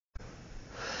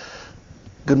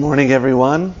Good morning,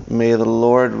 everyone. May the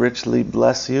Lord richly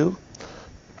bless you.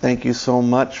 Thank you so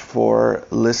much for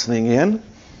listening in.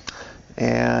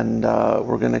 And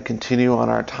we're going to continue on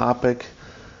our topic,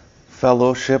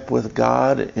 fellowship with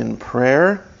God in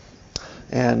prayer.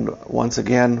 And once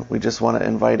again, we just want to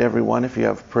invite everyone, if you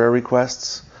have prayer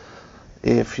requests,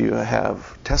 if you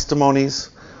have testimonies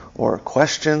or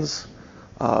questions,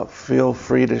 feel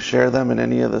free to share them in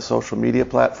any of the social media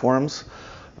platforms.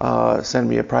 Send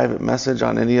me a private message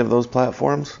on any of those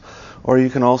platforms, or you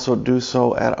can also do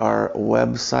so at our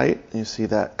website. You see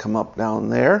that come up down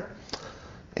there,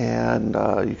 and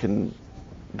you can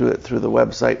do it through the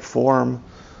website form,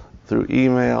 through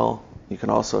email. You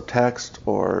can also text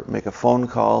or make a phone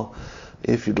call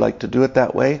if you'd like to do it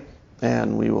that way,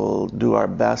 and we will do our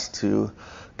best to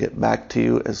get back to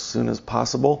you as soon as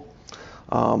possible.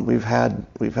 We've had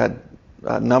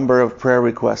a number of prayer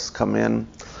requests come in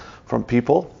from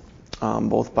people,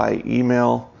 both by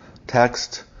email,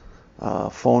 text,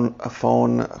 phone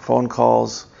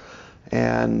calls,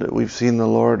 and we've seen the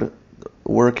Lord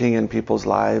working in people's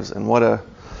lives. And what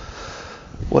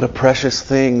a precious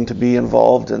thing to be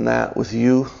involved in that with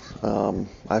you.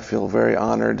 I feel very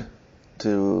honored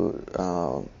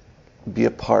to be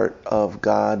a part of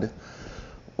God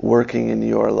working in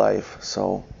your life.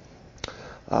 So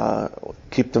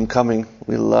keep them coming.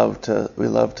 We love to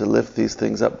lift these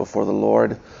things up before the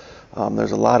Lord.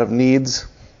 There's a lot of needs.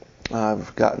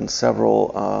 I've gotten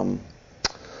several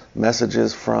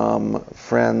messages from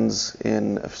friends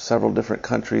in several different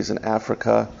countries in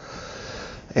Africa,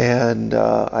 and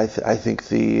I think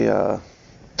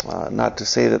not to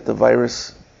say that the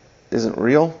virus isn't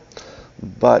real,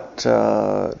 but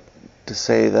to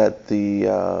say that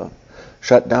the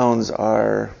shutdowns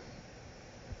are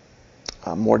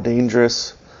more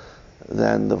dangerous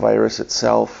than the virus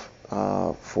itself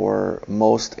for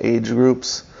most age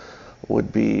groups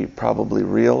would be probably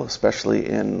real, especially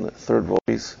in third world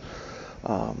countries.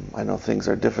 I know things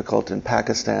are difficult in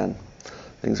Pakistan,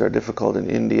 things are difficult in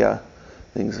India,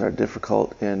 things are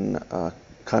difficult in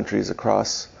countries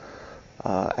across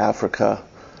Africa.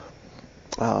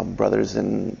 Brothers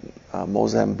in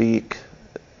Mozambique,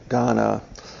 Ghana,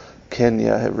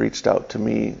 Kenya have reached out to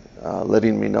me,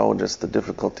 letting me know just the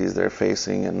difficulties they're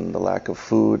facing and the lack of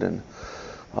food. And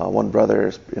one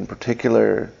brother in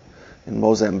particular in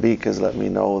Mozambique has let me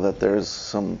know that there's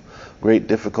some great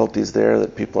difficulties there,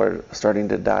 that people are starting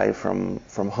to die from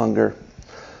hunger.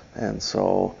 And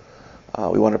so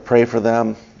we want to pray for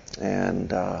them.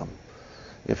 And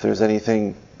if there's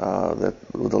anything that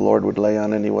the Lord would lay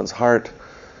on anyone's heart,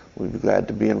 we'd be glad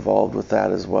to be involved with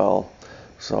that as well.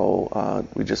 So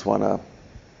we just want to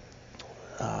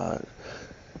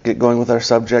get going with our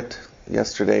subject.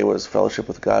 Yesterday was Fellowship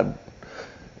with God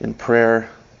in Prayer,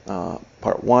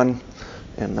 part 1,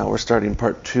 and now we're starting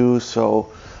part 2.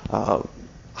 So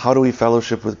how do we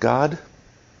fellowship with God?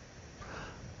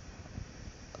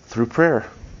 Through prayer.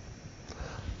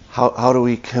 How do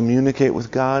we communicate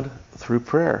with God? Through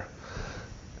prayer.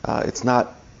 That's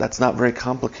not very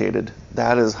complicated.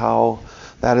 That is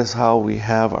how we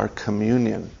have our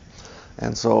communion.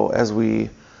 And so as we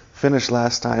finished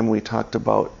last time, we talked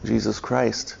about Jesus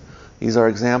Christ. He's our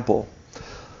example.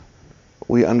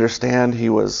 We understand he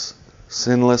was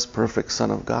sinless, perfect Son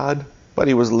of God, but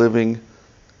he was living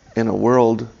in a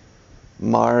world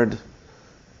marred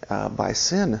by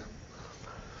sin.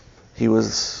 He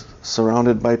was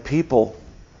surrounded by people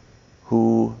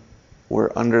who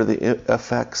were under the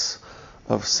effects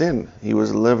of sin. He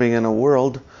was living in a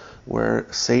world where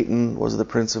Satan was the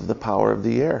prince of the power of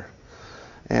the air.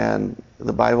 And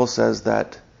the Bible says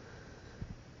that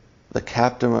the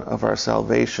captain of our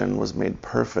salvation was made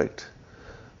perfect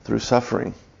through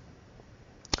suffering.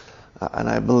 And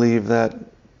I believe that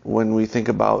when we think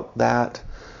about that,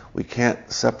 we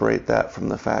can't separate that from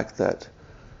the fact that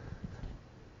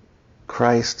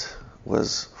Christ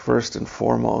was first and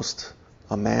foremost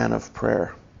a man of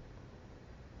prayer.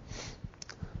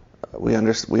 We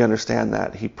understand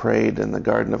that. He prayed in the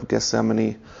Garden of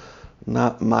Gethsemane,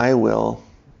 "Not my will,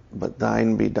 but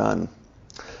thine be done."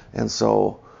 And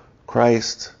so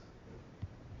Christ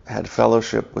had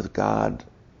fellowship with God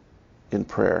in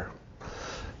prayer.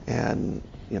 And,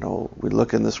 we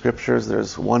look in the scriptures,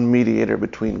 there's one mediator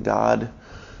between God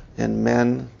and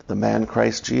men, the man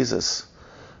Christ Jesus.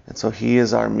 And so he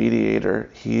is our mediator.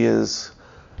 He is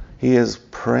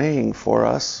praying for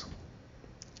us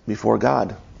before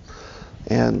God.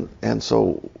 And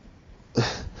so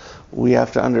we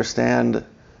have to understand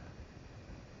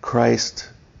Christ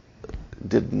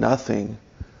did nothing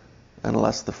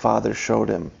unless the Father showed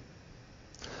him.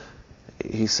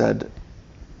 He said,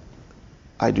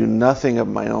 I do nothing of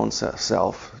my own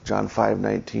self, John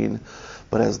 5:19,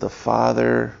 but as the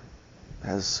Father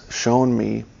has shown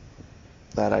me,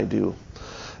 that I do.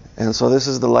 And so this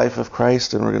is the life of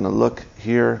Christ, and we're going to look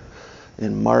here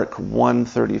in Mark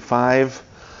 1:35.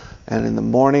 And in the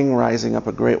morning, rising up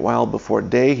a great while before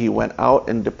day, he went out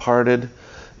and departed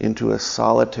into a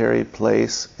solitary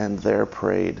place and there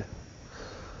prayed.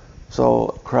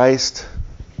 So Christ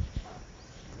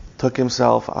took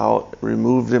himself out,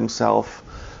 removed himself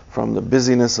from the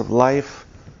busyness of life,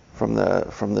 from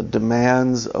the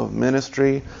demands of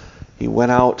ministry. He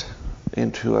went out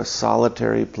into a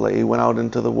solitary place. He went out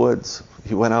into the woods.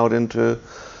 He went out into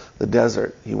the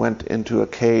desert. He went into a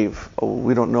cave.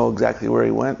 We don't know exactly where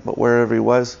he went, but wherever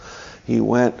he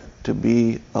went to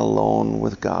be alone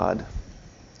with God.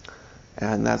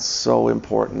 And that's so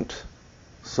important.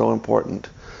 So important.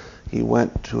 He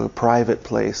went to a private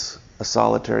place, a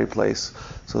solitary place,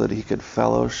 so that he could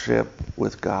fellowship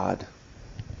with God.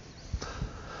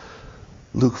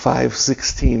 Luke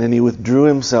 5:16, and he withdrew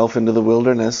himself into the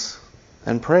wilderness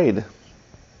and prayed.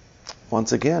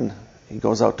 Once again, he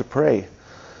goes out to pray.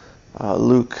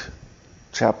 Luke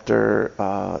chapter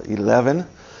 11,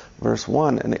 verse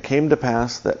 1, and it came to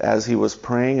pass that as he was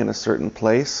praying in a certain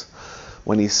place,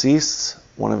 when he ceased,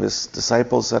 one of his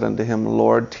disciples said unto him,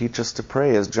 Lord, teach us to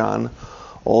pray, as John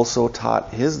also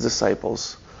taught his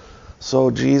disciples.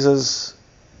 So Jesus,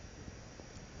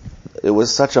 it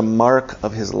was such a mark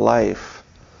of his life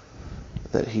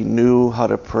that he knew how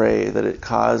to pray, that it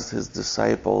caused his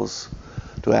disciples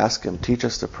to ask him, teach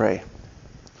us to pray.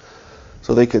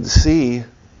 So they could see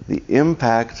the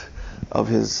impact of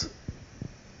his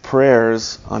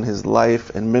prayers on his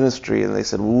life and ministry, and they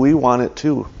said, we want it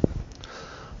too.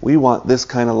 We want this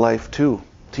kind of life too.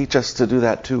 Teach us to do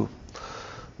that too.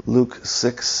 Luke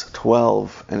 6:12,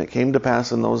 and it came to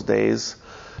pass in those days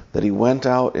that he went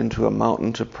out into a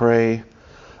mountain to pray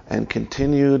and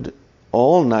continued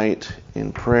all night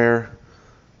in prayer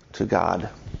to God.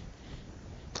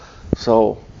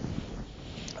 So,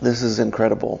 this is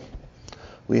incredible.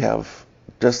 We have,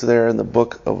 just there in the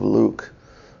book of Luke,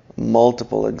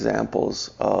 multiple examples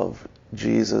of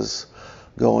Jesus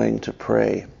going to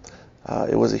pray.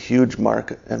 It was a huge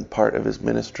mark and part of his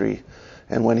ministry.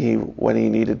 And when he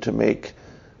needed to make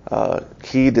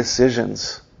key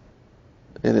decisions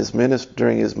in his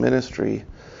during his ministry,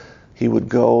 he would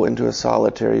go into a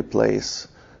solitary place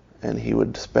and he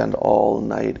would spend all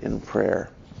night in prayer.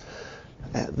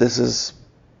 This is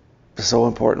so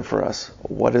important for us.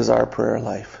 What is our prayer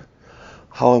life?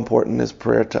 How important is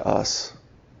prayer to us?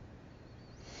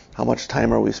 How much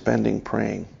time are we spending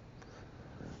praying?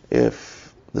 If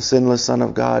the sinless Son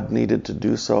of God needed to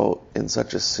do so in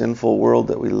such a sinful world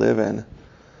that we live in,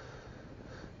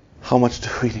 how much do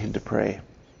we need to pray?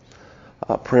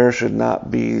 Prayer should not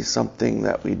be something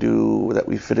that we do, that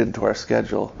we fit into our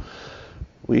schedule.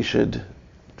 We should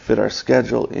fit our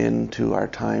schedule into our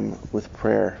time with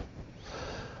prayer.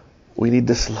 We need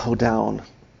to slow down.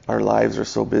 Our lives are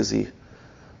so busy.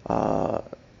 The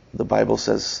Bible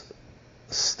says,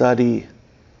 study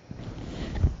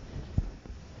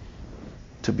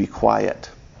to be quiet.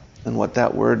 And what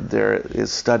that word there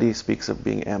is, study, speaks of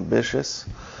being ambitious.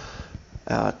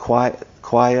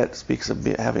 Quiet speaks of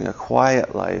having a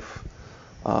quiet life,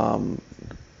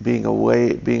 being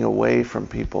away from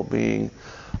people, being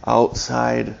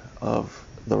outside of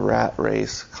the rat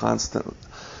race, constant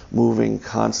moving,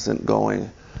 constant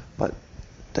going, but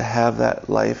to have that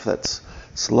life that's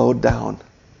slowed down,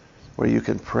 where you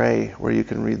can pray, where you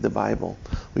can read the Bible.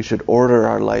 We should order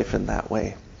our life in that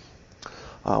way.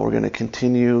 We're going to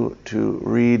continue to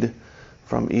read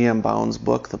from E.M. Bound's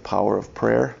book, The Power of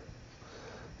Prayer.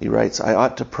 He writes, I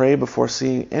ought to pray before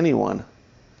seeing anyone.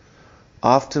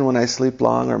 Often when I sleep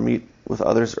long or meet with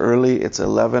others early, it's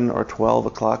 11 or 12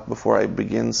 o'clock before I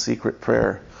begin secret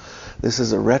prayer. This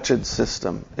is a wretched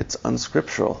system. It's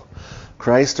unscriptural.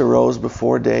 Christ arose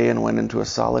before day and went into a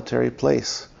solitary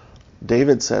place.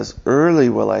 David says, early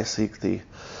will I seek thee.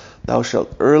 Thou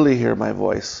shalt early hear my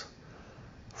voice.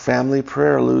 Family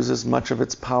prayer loses much of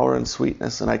its power and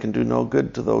sweetness, and I can do no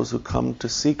good to those who come to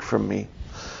seek from me.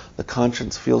 The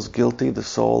conscience feels guilty, the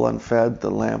soul unfed,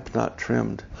 the lamp not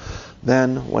trimmed.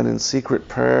 Then, when in secret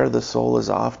prayer the soul is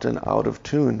often out of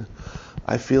tune,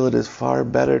 I feel it is far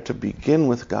better to begin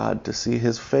with God, to see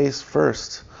his face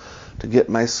first, to get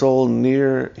my soul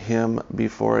near him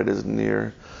before it is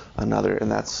near another.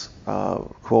 And that's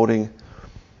quoting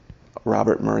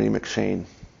Robert Murray McCheyne.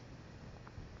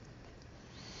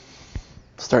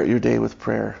 Start your day with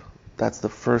prayer. That's the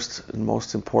first and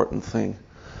most important thing.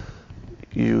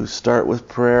 you start with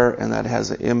prayer, and that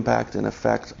has an impact and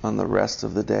effect on the rest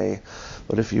of the day.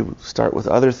 But if you start with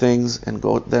other things and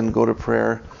then go to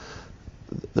prayer,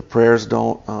 the prayers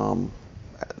don't.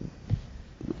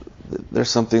 There's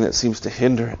something that seems to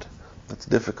hinder it. That's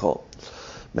difficult.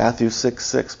 Matthew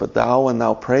 6:6. But thou, when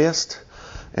thou prayest,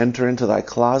 enter into thy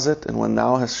closet, and when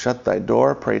thou hast shut thy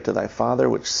door, pray to thy Father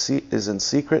which is in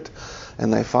secret,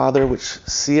 and thy Father which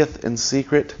seeth in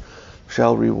secret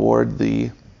shall reward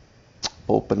thee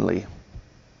openly.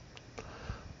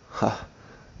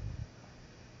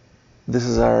 This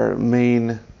is our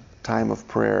main time of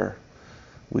prayer.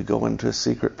 We go into a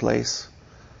secret place.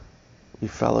 We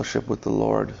fellowship with the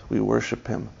Lord. We worship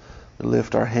Him. We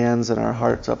lift our hands and our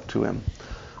hearts up to Him.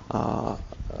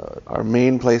 Our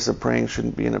main place of praying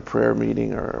shouldn't be in a prayer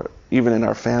meeting or even in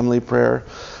our family prayer.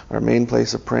 Our main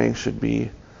place of praying should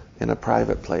be in a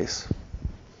private place.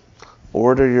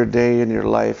 Order your day and your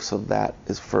life so that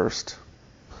is first.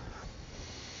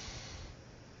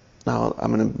 Now,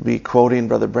 I'm going to be quoting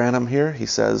Brother Branham here. He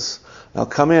says, now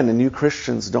come in, and you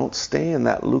Christians don't stay in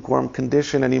that lukewarm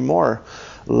condition anymore.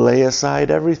 Lay aside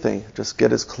everything. Just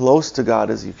get as close to God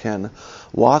as you can.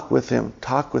 Walk with Him.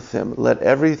 Talk with Him. Let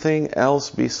everything else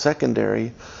be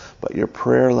secondary, but your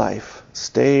prayer life.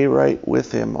 Stay right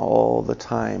with Him all the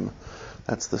time.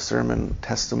 That's the sermon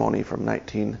testimony from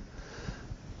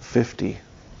 1950.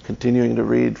 Continuing to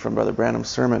read from Brother Branham's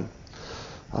sermon.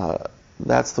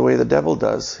 That's the way the devil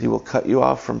does. He will cut you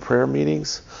off from prayer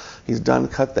meetings. He's done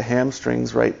cut the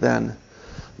hamstrings right then.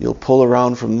 You'll pull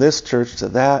around from this church to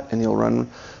that, and you'll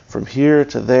run from here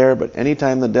to there. But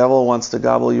anytime the devil wants to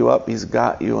gobble you up, he's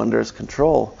got you under his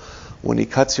control. When he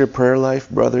cuts your prayer life,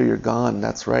 brother, you're gone.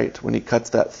 That's right. When he cuts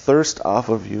that thirst off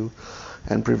of you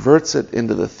and perverts it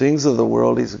into the things of the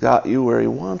world, he's got you where he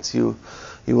wants you.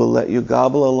 He will let you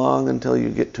gobble along until you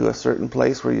get to a certain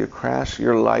place where you crash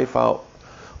your life out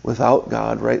without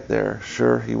God right there.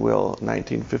 Sure, he will.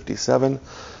 1957,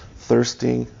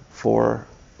 thirsting for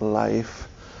life.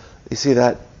 You see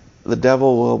that the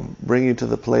devil will bring you to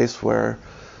the place where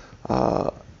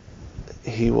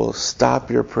he will stop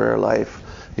your prayer life.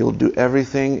 He will do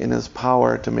everything in his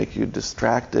power to make you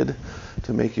distracted,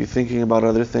 to make you thinking about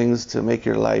other things, to make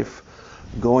your life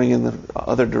going in the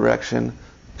other direction,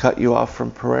 cut you off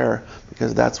from prayer,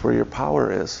 because that's where your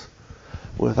power is.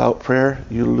 Without prayer,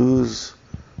 you lose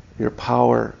your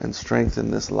power and strength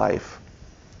in this life.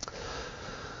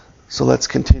 So let's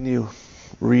continue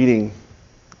reading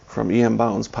from E.M.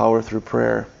 Bounds' Power Through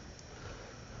Prayer.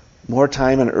 More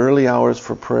time and early hours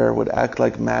for prayer would act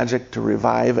like magic to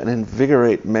revive and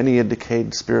invigorate many a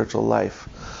decayed spiritual life.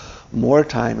 More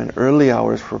time and early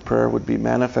hours for prayer would be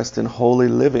manifest in holy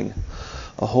living.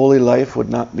 A holy life would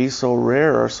not be so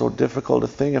rare or so difficult a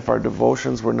thing if our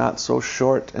devotions were not so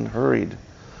short and hurried.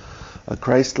 A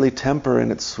Christly temper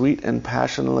in its sweet and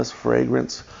passionless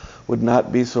fragrance would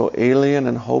not be so alien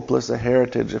and hopeless a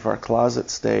heritage if our closet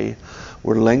stay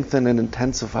were lengthened and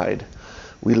intensified.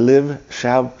 We live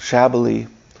shabbily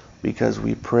because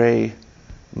we pray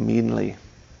meanly.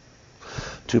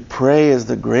 To pray is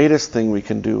the greatest thing we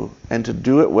can do, and to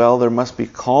do it well there must be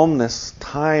calmness,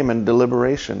 time, and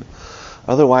deliberation.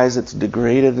 Otherwise it's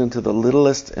degraded into the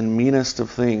littlest and meanest of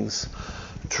things.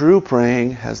 True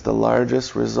praying has the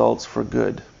largest results for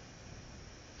good.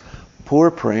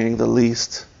 Poor praying the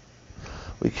least.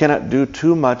 We cannot do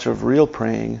too much of real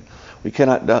praying. We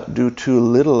cannot do too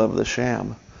little of the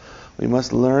sham. We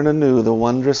must learn anew the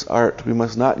wondrous art. We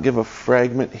must not give a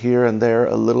fragment here and there,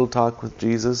 a little talk with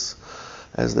Jesus,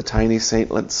 as the tiny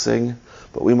saintlets sing,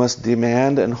 but we must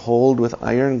demand and hold with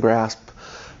iron grasp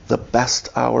the best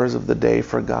hours of the day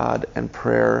for God and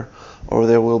prayer, or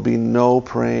there will be no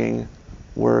praying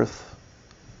worth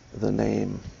the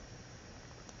name.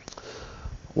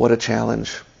 What a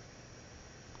challenge.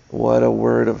 What a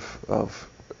word of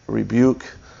rebuke,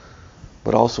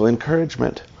 but also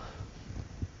encouragement.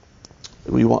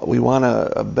 We want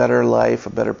a better life, a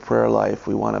better prayer life.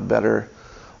 We want a better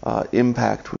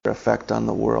impact or effect on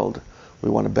the world. We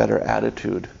want a better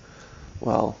attitude.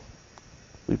 Well,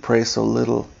 we pray so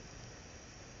little.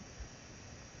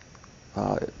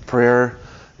 Prayer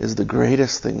is the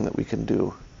greatest thing that we can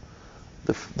do.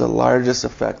 The largest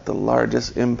effect, the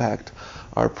largest impact.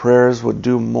 Our prayers would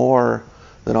do more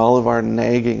than all of our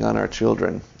nagging on our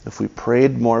children. If we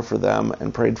prayed more for them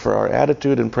and prayed for our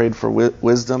attitude and prayed for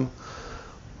wisdom,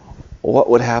 what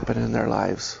would happen in their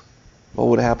lives? What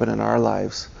would happen in our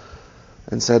lives?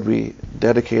 Instead, we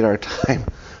dedicate our time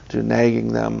to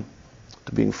nagging them,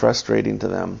 to being frustrating to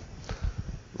them.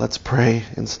 Let's pray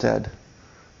instead.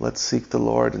 Let's seek the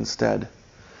Lord instead.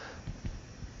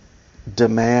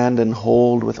 demand and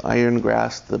hold with iron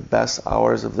grasp the best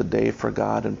hours of the day for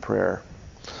God and prayer.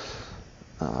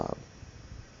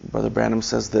 Brother Branham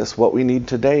says this: what we need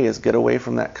today is get away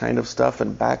from that kind of stuff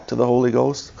and back to the Holy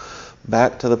Ghost,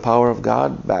 back to the power of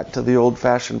God, back to the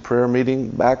old-fashioned prayer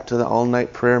meeting, back to the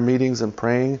all-night prayer meetings and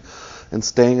praying and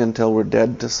staying until we're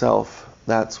dead to self.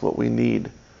 That's what we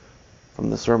need. From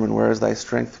the sermon, Where Is Thy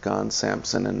Strength Gone,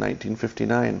 Samson, in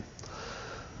 1959.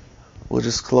 We'll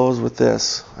just close with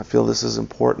this. I feel this is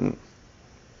important.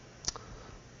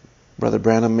 Brother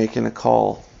Branham making a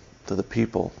call to the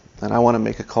people, and I want to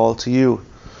make a call to you.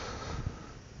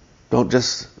 Don't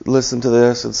just listen to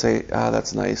this and say,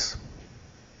 that's nice.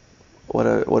 What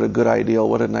a good ideal,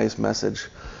 what a nice message.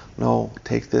 No,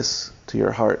 take this to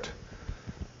your heart.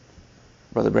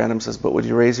 Brother Branham says, but would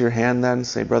you raise your hand then?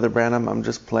 Say, Brother Branham, I'm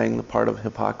just playing the part of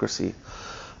hypocrisy.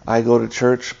 I go to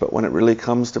church, but when it really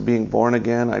comes to being born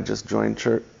again, I just join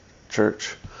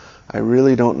church. I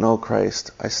really don't know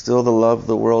Christ. I still love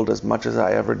the world as much as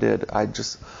I ever did. I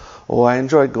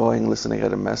enjoy going, listening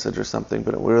at a message or something,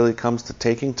 but it really comes to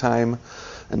taking time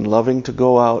and loving to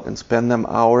go out and spend them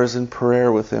hours in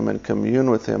prayer with Him and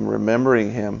commune with Him,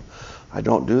 remembering Him. I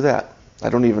don't do that. I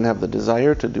don't even have the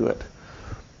desire to do it.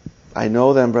 I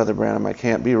know then, Brother Branham, I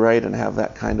can't be right and have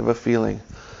that kind of a feeling.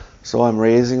 So I'm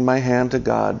raising my hand to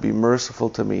God. Be merciful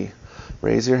to me.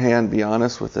 Raise your hand. Be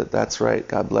honest with it. That's right.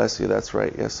 God bless you. That's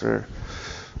right. Yes, sir.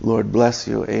 Lord bless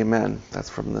you. Amen. That's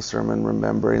from the sermon,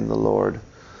 Remembering the Lord.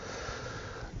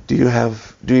 Do you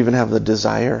even have the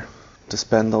desire to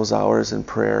spend those hours in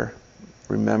prayer,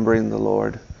 remembering the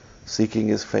Lord, seeking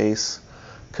His face,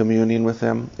 communing with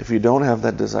Him? If you don't have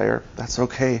that desire, that's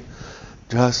okay.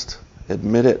 Just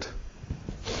admit it.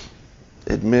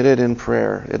 Admit it in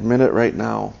prayer. Admit it right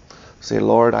now. Say,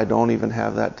 Lord, I don't even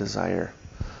have that desire,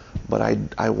 but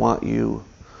I want you.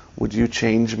 Would you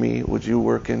change me? Would you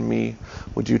work in me?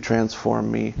 Would you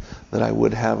transform me? That I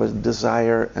would have a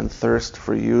desire and thirst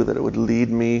for you, that it would lead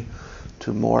me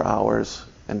to more hours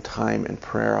and time in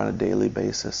prayer on a daily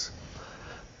basis.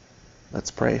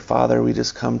 Let's pray. Father, we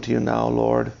just come to you now,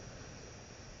 Lord.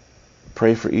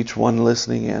 Pray for each one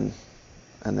listening in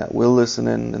and that will listen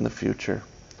in the future.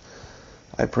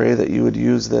 I pray that you would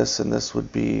use this, and this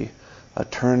would be a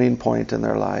turning point in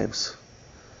their lives.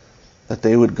 That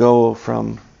they would go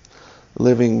from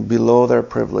living below their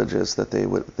privileges, that they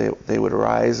would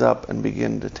rise up and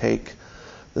begin to take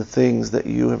the things that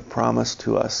you have promised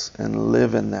to us and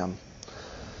live in them.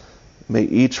 May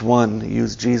each one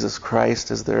use Jesus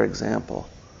Christ as their example,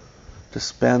 to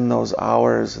spend those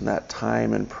hours and that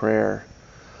time in prayer,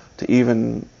 to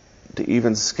even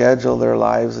schedule their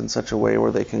lives in such a way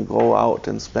where they can go out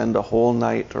and spend a whole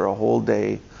night or a whole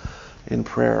day in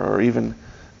prayer, or even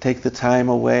take the time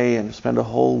away and spend a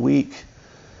whole week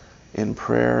in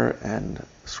prayer and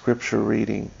scripture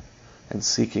reading and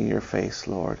seeking your face,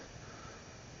 Lord.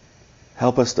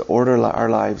 Help us to order our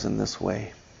lives in this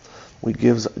way. We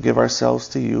give ourselves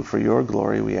to you for your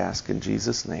glory, we ask in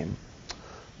Jesus' name.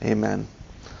 Amen.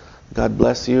 God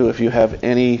bless you. If you have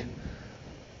any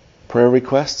prayer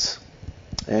requests,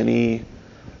 any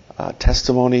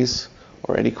testimonies,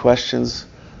 or any questions,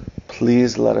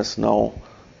 please let us know.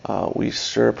 We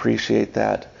sure appreciate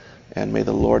that, and may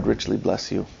the Lord richly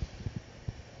bless you.